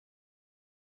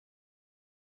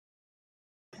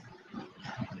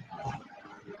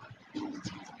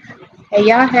Hey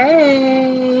y'all,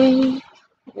 hey.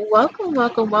 Welcome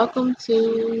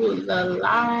to the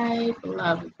Live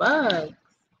Love Bug.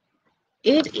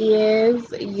 It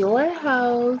is your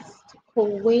host,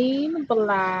 Queen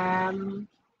Blam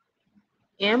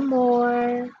and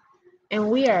more. And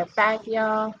we are back,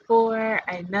 y'all, for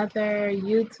another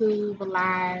YouTube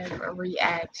live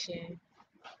reaction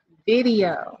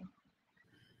video.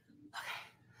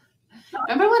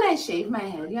 Remember when I shaved my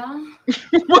head, y'all?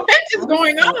 What is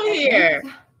going on here?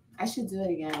 I should do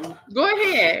it again. Go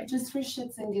ahead. Just for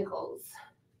shits and giggles.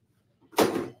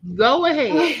 Go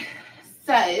ahead. Okay.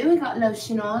 So, we got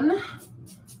lotion on.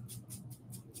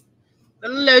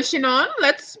 Lotion on.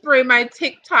 Let's spray my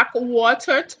TikTok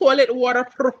toilet water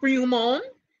perfume on.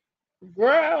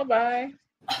 Girl, bye.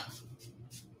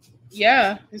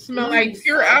 Yeah, it smells like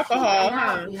pure alcohol,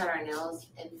 huh? We had our nails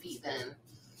and feet then.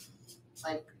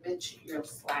 Like, bitch, you're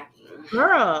slacking.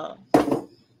 Girl. So,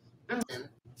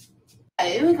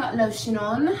 we got lotion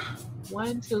on.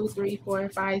 1, 2, 3, 4,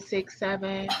 5, 6,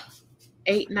 7,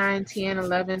 8, 9, 10,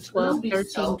 11, 12,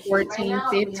 13, 14,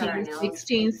 15,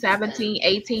 16, 17,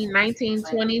 18, 19,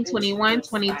 20, 21,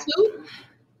 22.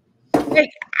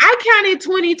 Like, I counted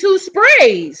 22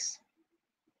 sprays.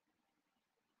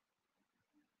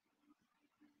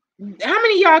 How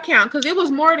many y'all count? Because it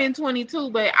was more than 22,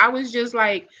 but I was just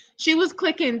like, she was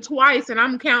clicking twice and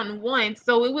I'm counting once.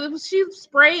 So it was, she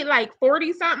sprayed like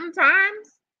 40 something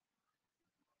times.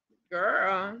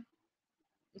 Girl.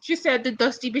 She said the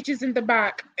dusty bitches in the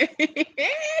back.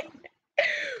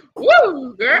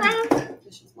 Woo, girl.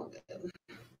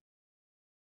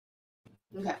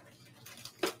 Okay.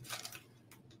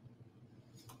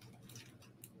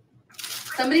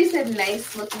 Somebody said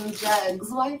nice looking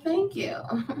jugs. Why, thank you.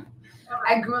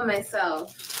 I grew them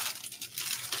myself.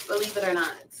 Believe it or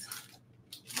not.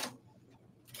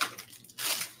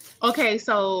 Okay,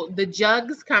 so the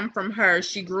jugs come from her.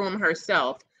 She grew them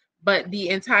herself. But the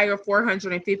entire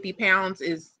 450 pounds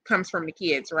comes from the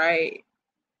kids, right?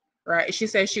 Right. She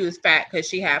said she was fat because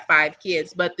she had 5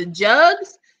 kids. But the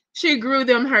jugs, she grew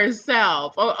them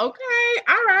herself. Oh, okay.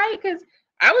 All right. Because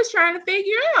I was trying to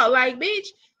figure out, like, bitch,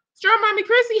 Straw Mommy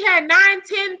Chrissy had 9,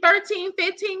 10, 13,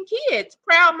 15 kids.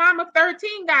 Proud Mama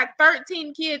 13 got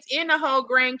 13 kids and a whole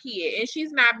grandkid. And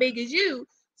she's not big as you.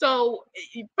 So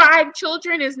 5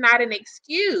 children is not an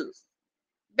excuse.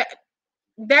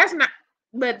 That's not,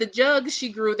 but the jugs, she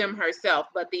grew them herself.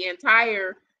 But the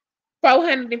entire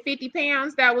 450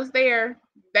 pounds that was there,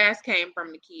 that came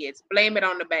from the kids. Blame it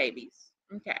on the babies.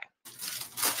 Okay.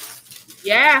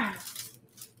 Yeah.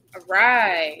 All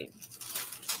right.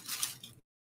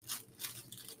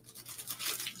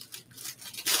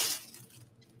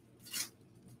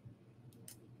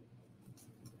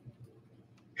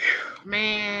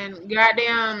 Man,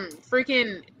 goddamn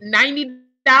freaking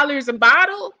 $90 a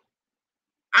bottle.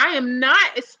 I am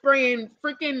not spraying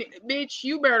freaking, bitch.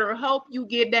 You better hope you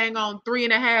get dang on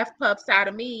 3.5 puffs out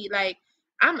of me. Like,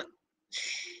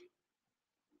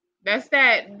 that's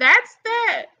that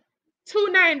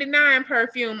 $2.99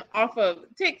 perfume off of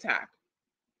TikTok.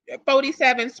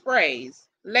 47 sprays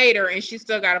later, and she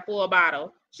still got a full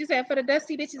bottle. She said, for the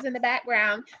dusty bitches in the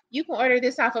background, you can order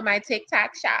this off of my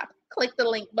TikTok shop. Click the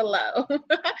link below.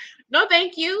 No,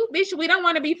 thank you, bitch. We don't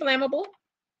want to be flammable.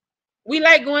 We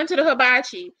like going to the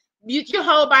hibachi. Your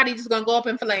whole body just gonna go up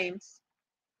in flames.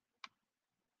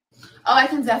 Oh, I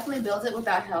can definitely build it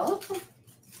without help.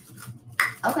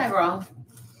 Okay, girl.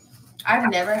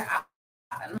 I've never.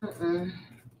 I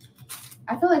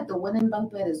feel like the wooden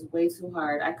bunk bed is way too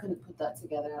hard. I couldn't put that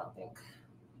together, I don't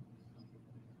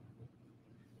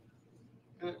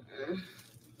think.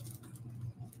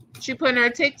 She putting her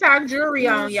TikTok jewelry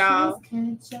on, y'all.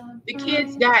 The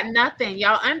kids got nothing.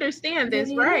 Y'all understand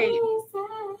this, right?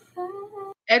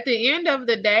 At the end of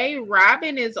the day,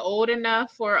 Robin is old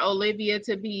enough for Olivia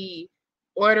to be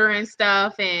ordering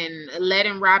stuff and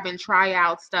letting Robin try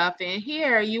out stuff. And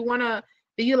here,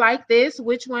 do you like this?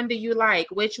 Which one do you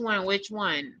like? Which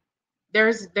one?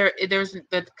 There's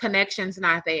the connection's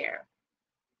not there.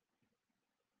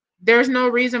 There's no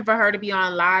reason for her to be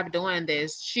on live doing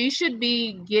this. She should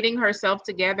be getting herself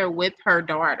together with her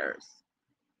daughters.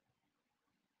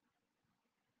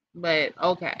 But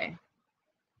okay.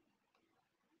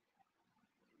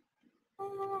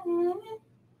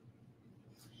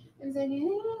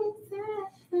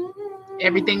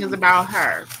 Everything is about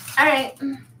her. All right.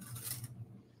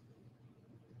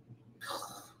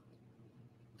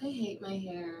 I hate my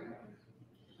hair.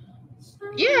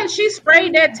 Yeah, she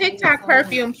sprayed that TikTok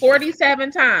perfume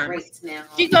 47 times. Right now.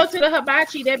 She go to the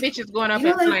hibachi, that bitch is going up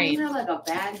in flames. When you have like a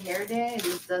bad hair day, it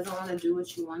just doesn't want to do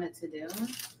what you want it to do.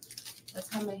 That's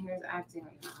how my hair is acting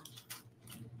right now.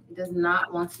 It does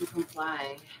not want to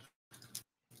comply.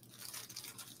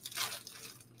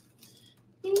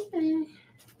 I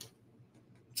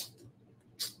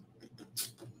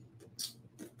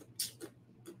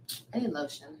need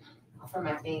lotion for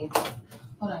my face.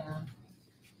 Hold on.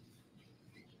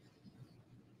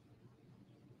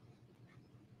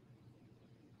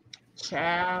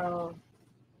 Child.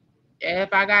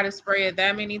 If I gotta spray it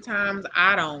that many times,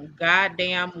 I don't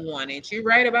goddamn want it. You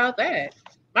right about that.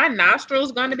 My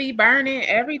nostrils gonna be burning,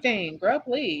 everything. Girl,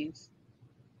 please.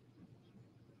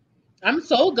 I'm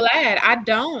so glad I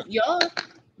don't. Yo,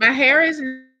 my hair is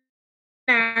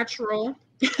natural.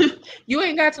 You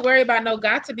ain't got to worry about no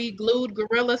got to be glued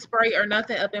gorilla spray or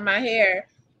nothing up in my hair.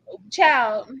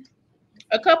 Child,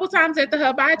 a couple times at the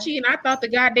hibachi, and I thought the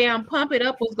goddamn pump it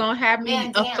up was gonna have me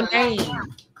Man, a damn,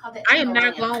 flame. I am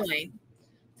not going.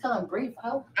 Tell him brief,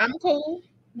 ho. I'm cool.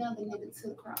 Now they need it to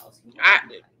the cross.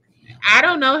 I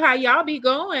don't know how y'all be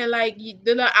going. Like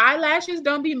the eyelashes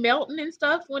don't be melting and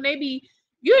stuff when they be.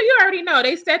 You already know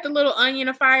they set the little onion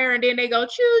afire and then they go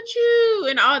choo choo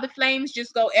and all the flames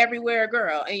just go everywhere,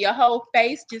 girl, and your whole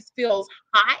face just feels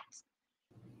hot.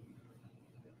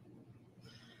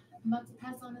 I'm about to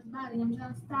pass on his body. I'm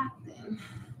trying to stop them.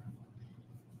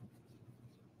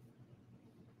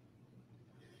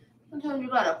 Sometimes you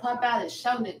gotta pump out and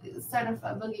show niggas.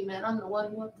 Certified boogeyman. I'm the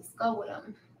one who wants to go with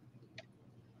him.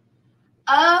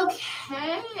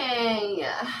 Okay.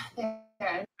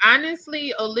 There.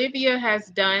 Honestly, Olivia has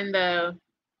done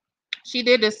she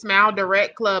did the Smile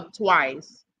Direct Club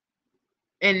twice.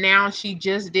 And now she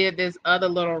just did this other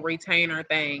little retainer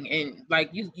thing. And like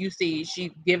you see,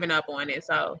 she's giving up on it.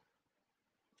 So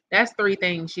that's 3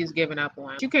 things she's given up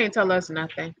on. You can't tell us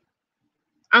nothing.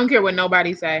 I don't care what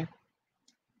nobody say.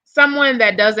 Someone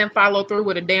that doesn't follow through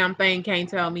with a damn thing can't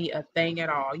tell me a thing at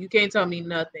all. You can't tell me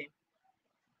nothing.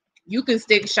 You can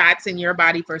stick shots in your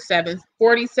body for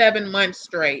 47 months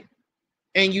straight,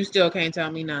 and you still can't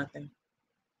tell me nothing.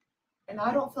 And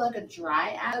I don't feel like a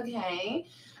dry eye. Okay.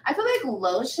 I feel like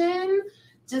lotion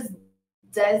just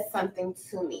does something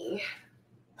to me.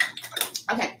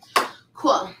 Okay,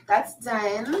 cool. That's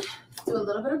done. Let's do a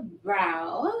little bit of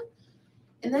brow.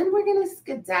 And then we're going to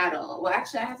skedaddle. Well,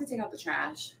 actually, I have to take out the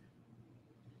trash.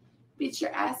 Beat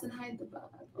your ass and hide the bug.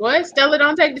 What? Stella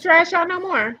don't take the trash out no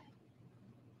more?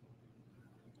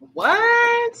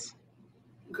 What?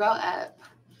 Grow up.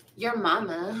 Your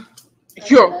mama.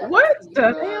 What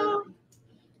the hell?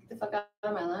 Get the fuck out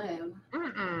of my life.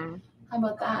 Mm-mm. How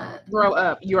about that? Grow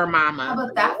up, your mama. How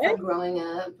about that for growing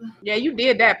up? Yeah, you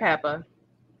did that, Peppa.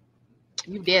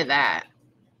 You did that.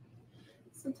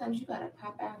 Sometimes you gotta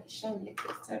pop out and show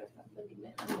niggas certified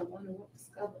boogeyman. I'm the one who won't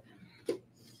discover them.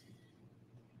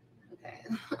 Okay.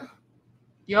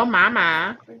 Your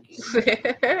mama.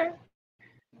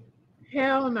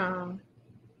 Hell no.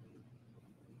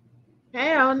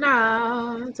 Hell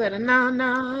no. To the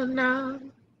no.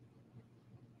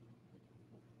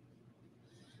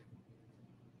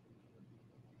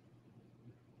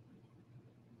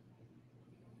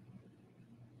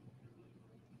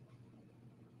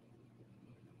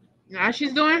 Now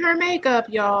she's doing her makeup,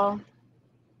 y'all.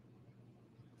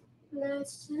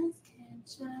 Let's just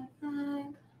catch a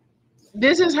vibe.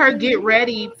 This is her get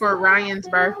ready for Ryan's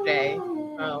birthday.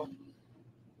 Oh.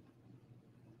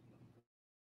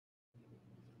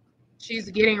 She's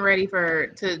getting ready to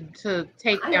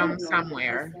take them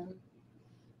somewhere.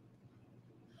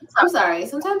 I'm sorry.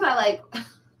 Sometimes I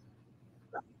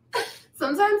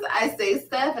say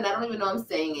stuff and I don't even know I'm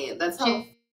saying it. That's how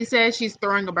she says she's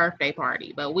throwing a birthday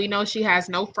party, but we know she has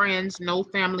no friends, no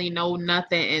family, no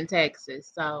nothing in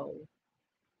Texas. So,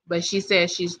 but she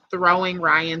says she's throwing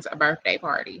Ryan's a birthday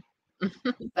party.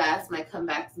 Fast might come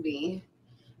back to me.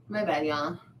 My bad,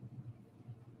 y'all.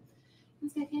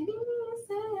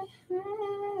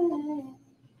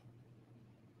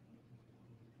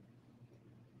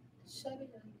 Shut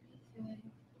it up.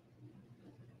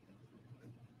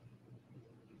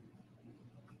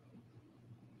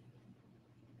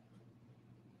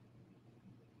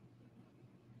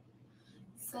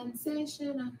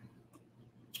 Sensational.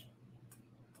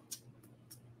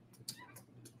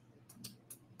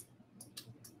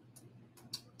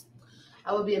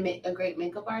 I would be a great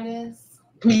makeup artist.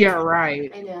 Yeah, right.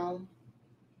 I know.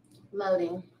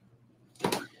 Loading.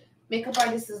 Makeup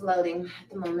artist is loading at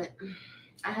the moment.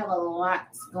 I have a lot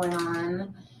going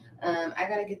on. I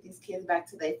gotta get these kids back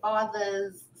to their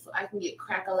fathers so I can get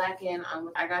crack-a-lacking on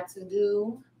what I got to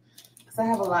do. Because I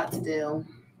have a lot to do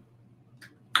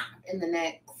in the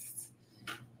next.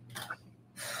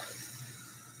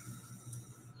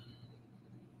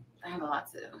 I have a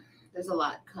lot to do. There's a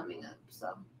lot coming up,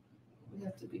 so we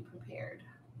have to be prepared.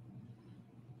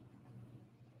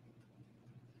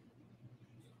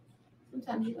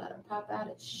 Sometimes you gotta pop out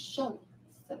and show me.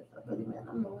 Instead of really, man,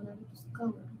 I'm the one that just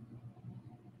go.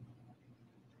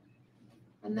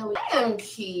 I know I am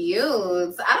cute.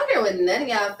 I don't care what none of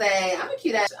y'all say. I'm a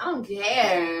cute ass. I don't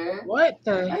care. What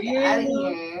the Get out of hell?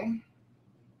 here.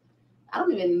 I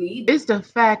don't even need. It's the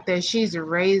fact that she's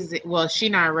raising, well,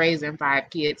 she's not raising 5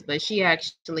 kids, but she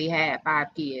actually had 5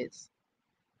 kids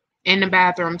in the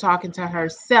bathroom talking to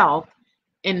herself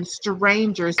and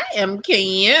strangers. I am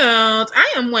cute.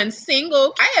 I am one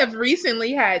single. I have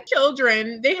recently had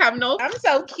children. They have no, I'm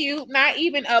so cute. Not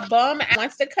even a bum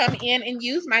wants to come in and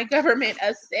use my government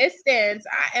assistance.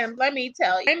 I am, let me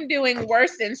tell you, I'm doing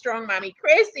worse than Strong Mommy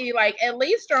Chrissy. Like, at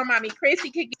least Strong Mommy Chrissy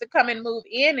could get to come and move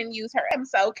in and use her. I'm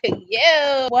so cute.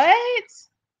 What?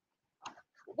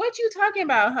 What you talking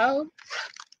about, ho?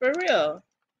 For real.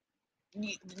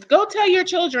 Go tell your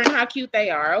children how cute they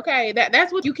are, okay?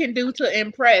 That's what you can do to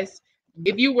impress.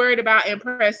 If you worried about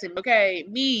impressing, okay?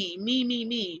 Me,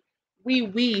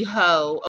 we ho.